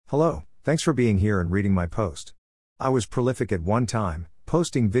Hello, thanks for being here and reading my post. I was prolific at one time,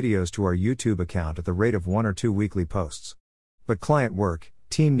 posting videos to our YouTube account at the rate of 1 or 2 weekly posts. But client work,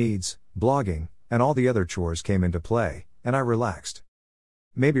 team needs, blogging, and all the other chores came into play, and I relaxed.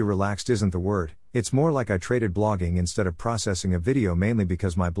 Maybe relaxed isn't the word, it's more like I traded blogging instead of processing a video mainly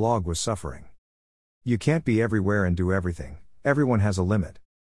because my blog was suffering. You can't be everywhere and do everything, everyone has a limit.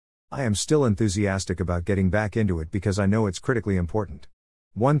 I am still enthusiastic about getting back into it because I know it's critically important.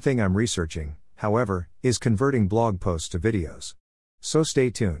 One thing I'm researching, however, is converting blog posts to videos. So stay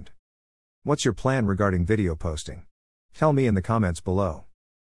tuned. What's your plan regarding video posting? Tell me in the comments below.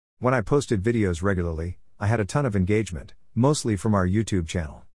 When I posted videos regularly, I had a ton of engagement, mostly from our YouTube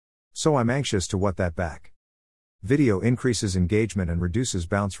channel. So I'm anxious to want that back. Video increases engagement and reduces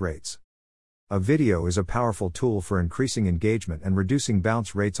bounce rates. A video is a powerful tool for increasing engagement and reducing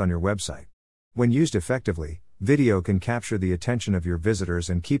bounce rates on your website. When used effectively, video can capture the attention of your visitors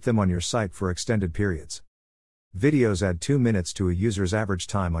and keep them on your site for extended periods. Videos add 2 minutes to a user's average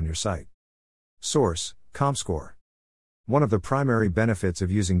time on your site. Source: ComScore. One of the primary benefits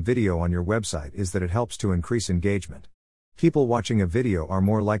of using video on your website is that it helps to increase engagement. People watching a video are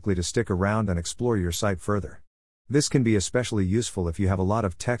more likely to stick around and explore your site further. This can be especially useful if you have a lot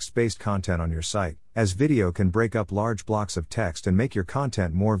of text-based content on your site, as video can break up large blocks of text and make your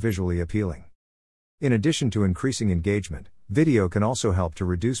content more visually appealing. In addition to increasing engagement, video can also help to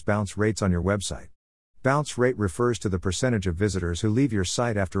reduce bounce rates on your website. Bounce rate refers to the percentage of visitors who leave your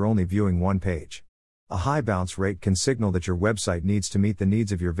site after only viewing one page. A high bounce rate can signal that your website needs to meet the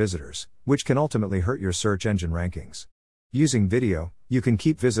needs of your visitors, which can ultimately hurt your search engine rankings. Using video, you can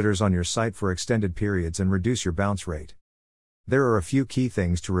keep visitors on your site for extended periods and reduce your bounce rate. There are a few key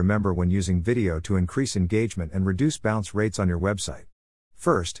things to remember when using video to increase engagement and reduce bounce rates on your website.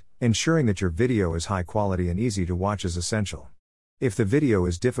 First, ensuring that your video is high quality and easy to watch is essential. If the video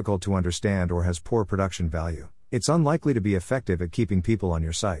is difficult to understand or has poor production value, it's unlikely to be effective at keeping people on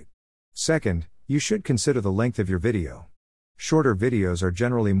your site. Second, you should consider the length of your video. Shorter videos are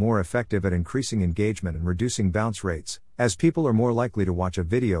generally more effective at increasing engagement and reducing bounce rates, as people are more likely to watch a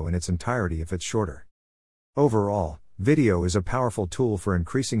video in its entirety if it's shorter. Overall, video is a powerful tool for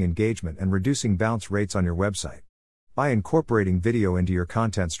increasing engagement and reducing bounce rates on your website. By incorporating video into your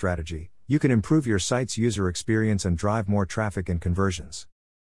content strategy, you can improve your site's user experience and drive more traffic and conversions.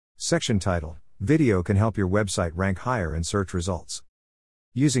 Section title: Video can help your website rank higher in search results.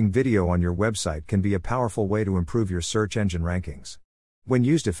 Using video on your website can be a powerful way to improve your search engine rankings. When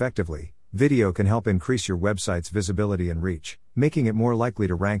used effectively, video can help increase your website's visibility and reach, making it more likely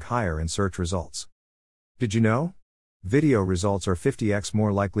to rank higher in search results. Did you know? Video results are 50x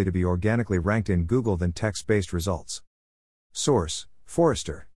more likely to be organically ranked in Google than text-based results. Source: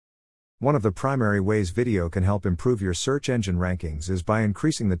 Forrester. One of the primary ways video can help improve your search engine rankings is by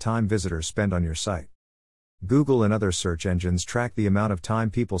increasing the time visitors spend on your site. Google and other search engines track the amount of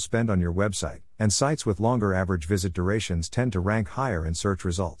time people spend on your website, and sites with longer average visit durations tend to rank higher in search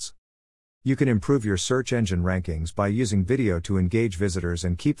results. You can improve your search engine rankings by using video to engage visitors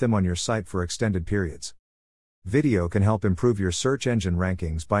and keep them on your site for extended periods. Video can help improve your search engine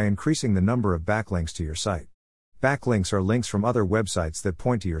rankings by increasing the number of backlinks to your site. Backlinks are links from other websites that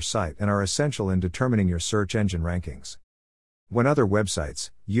point to your site and are essential in determining your search engine rankings. When other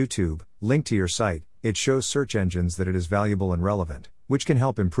websites, YouTube, link to your site, it shows search engines that it is valuable and relevant, which can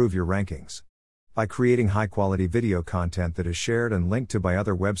help improve your rankings. By creating high-quality video content that is shared and linked to by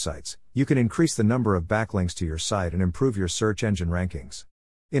other websites, you can increase the number of backlinks to your site and improve your search engine rankings.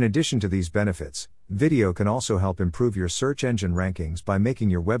 In addition to these benefits, video can also help improve your search engine rankings by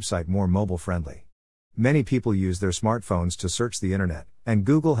making your website more mobile-friendly. Many people use their smartphones to search the internet, and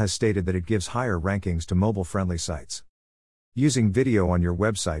Google has stated that it gives higher rankings to mobile-friendly sites. Using video on your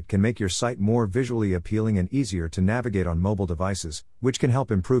website can make your site more visually appealing and easier to navigate on mobile devices, which can help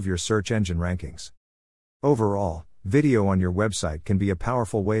improve your search engine rankings. Overall, video on your website can be a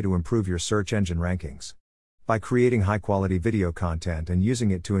powerful way to improve your search engine rankings. By creating high-quality video content and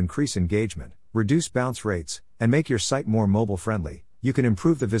using it to increase engagement, reduce bounce rates, and make your site more mobile-friendly, you can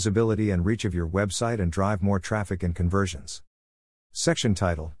improve the visibility and reach of your website and drive more traffic and conversions. Section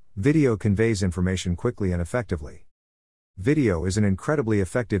title: Video conveys information quickly and effectively. Video is an incredibly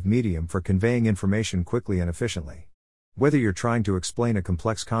effective medium for conveying information quickly and efficiently. Whether you're trying to explain a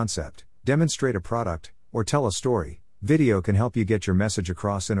complex concept, demonstrate a product, or tell a story, video can help you get your message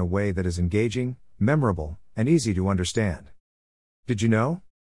across in a way that is engaging, memorable, and easy to understand. Did you know?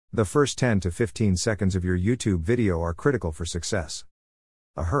 The first 10 to 15 seconds of your YouTube video are critical for success.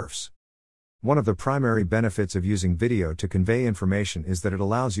 Ahrefs. One of the primary benefits of using video to convey information is that it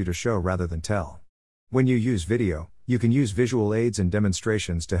allows you to show rather than tell. When you use video, you can use visual aids and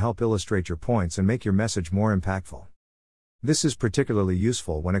demonstrations to help illustrate your points and make your message more impactful. This is particularly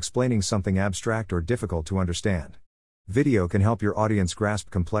useful when explaining something abstract or difficult to understand. Video can help your audience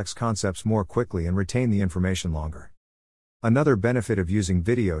grasp complex concepts more quickly and retain the information longer. Another benefit of using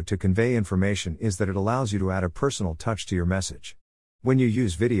video to convey information is that it allows you to add a personal touch to your message. When you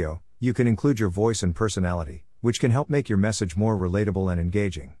use video, you can include your voice and personality, which can help make your message more relatable and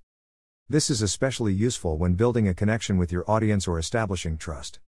engaging. This is especially useful when building a connection with your audience or establishing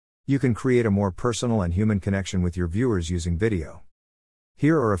trust. You can create a more personal and human connection with your viewers using video.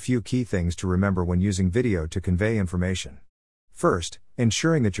 Here are a few key things to remember when using video to convey information. First,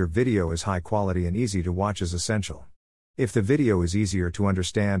 ensuring that your video is high quality and easy to watch is essential. If the video is easier to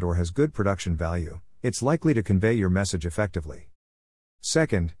understand or has good production value, it's likely to convey your message effectively.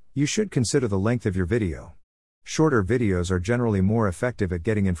 Second, you should consider the length of your video. Shorter videos are generally more effective at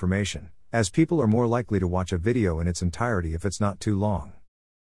getting information, as people are more likely to watch a video in its entirety if it's not too long.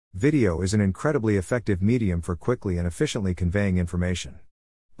 Video is an incredibly effective medium for quickly and efficiently conveying information.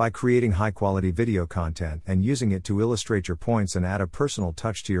 By creating high-quality video content and using it to illustrate your points and add a personal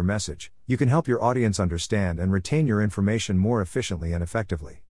touch to your message, you can help your audience understand and retain your information more efficiently and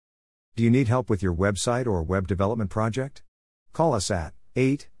effectively. Do you need help with your website or web development project? Call us at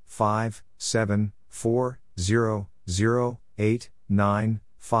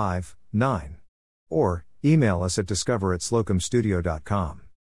 857-400-8959 or email us at discover@slocumstudio.com.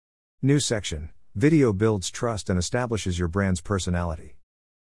 New section: Video builds trust and establishes your brand's personality.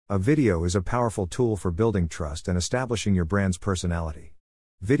 A video is a powerful tool for building trust and establishing your brand's personality.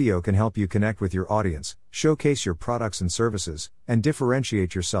 Video can help you connect with your audience, showcase your products and services, and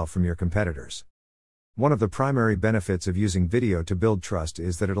differentiate yourself from your competitors. One of the primary benefits of using video to build trust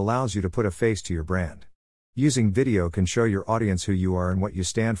is that it allows you to put a face to your brand. Using video can show your audience who you are and what you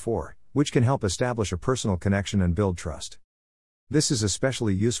stand for, which can help establish a personal connection and build trust. This is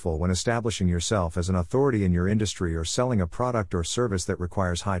especially useful when establishing yourself as an authority in your industry or selling a product or service that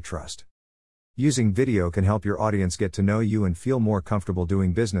requires high trust. Using video can help your audience get to know you and feel more comfortable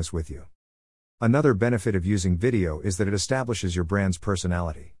doing business with you. Another benefit of using video is that it establishes your brand's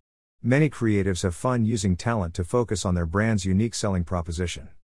personality. Many creatives have fun using talent to focus on their brand's unique selling proposition.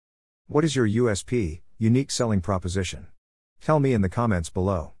 What is your USP, unique selling proposition? Tell me in the comments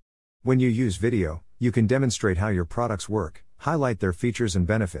below. When you use video, you can demonstrate how your products work, highlight their features and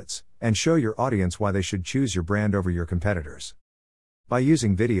benefits, and show your audience why they should choose your brand over your competitors. By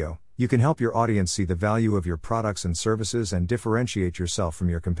using video, you can help your audience see the value of your products and services and differentiate yourself from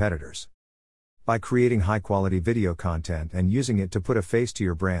your competitors. By creating high-quality video content and using it to put a face to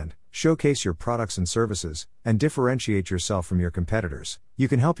your brand, showcase your products and services, and differentiate yourself from your competitors, you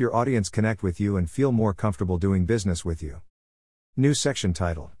can help your audience connect with you and feel more comfortable doing business with you. New section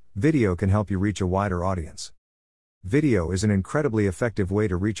titled: Video can help you reach a wider audience. Video is an incredibly effective way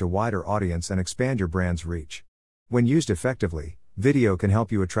to reach a wider audience and expand your brand's reach. When used effectively, video can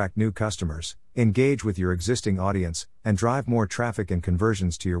help you attract new customers, engage with your existing audience, and drive more traffic and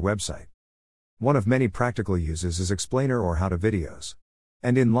conversions to your website. One of many practical uses is explainer or how-to videos.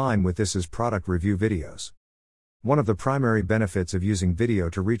 And in line with this is product review videos. One of the primary benefits of using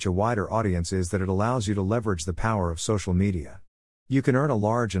video to reach a wider audience is that it allows you to leverage the power of social media. You can earn a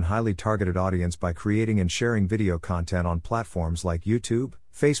large and highly targeted audience by creating and sharing video content on platforms like YouTube,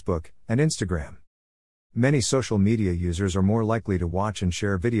 Facebook, and Instagram. Many social media users are more likely to watch and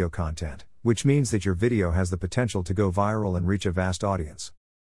share video content, which means that your video has the potential to go viral and reach a vast audience.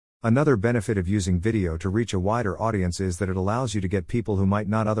 Another benefit of using video to reach a wider audience is that it allows you to get people who might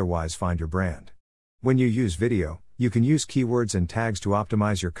not otherwise find your brand. When you use video, you can use keywords and tags to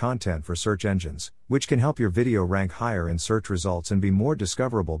optimize your content for search engines, which can help your video rank higher in search results and be more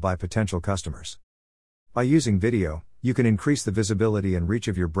discoverable by potential customers. By using video, you can increase the visibility and reach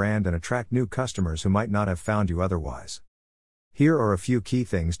of your brand and attract new customers who might not have found you otherwise. Here are a few key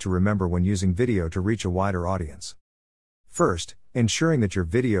things to remember when using video to reach a wider audience. First, ensuring that your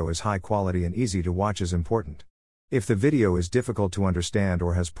video is high quality and easy to watch is important. If the video is difficult to understand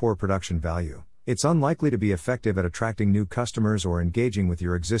or has poor production value, it's unlikely to be effective at attracting new customers or engaging with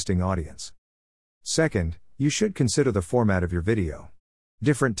your existing audience. Second, you should consider the format of your video.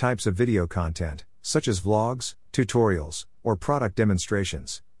 Different types of video content, such as vlogs, tutorials, or product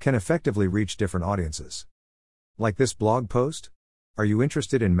demonstrations, can effectively reach different audiences. Like this blog post? Are you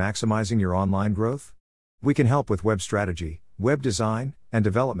interested in maximizing your online growth? We can help with web strategy, web design and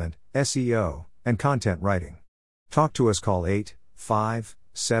development, SEO, and content writing. Talk to us. Call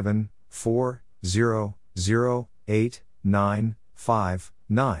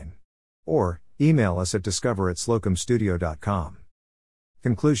 857-400-8959 or email us at discover@slocumstudio.com.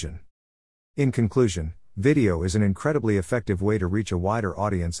 Conclusion. In conclusion, Video is an incredibly effective way to reach a wider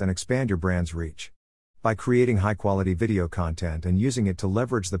audience and expand your brand's reach. By creating high-quality video content and using it to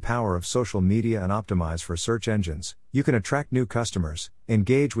leverage the power of social media and optimize for search engines, you can attract new customers,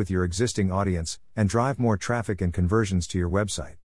 engage with your existing audience, and drive more traffic and conversions to your website.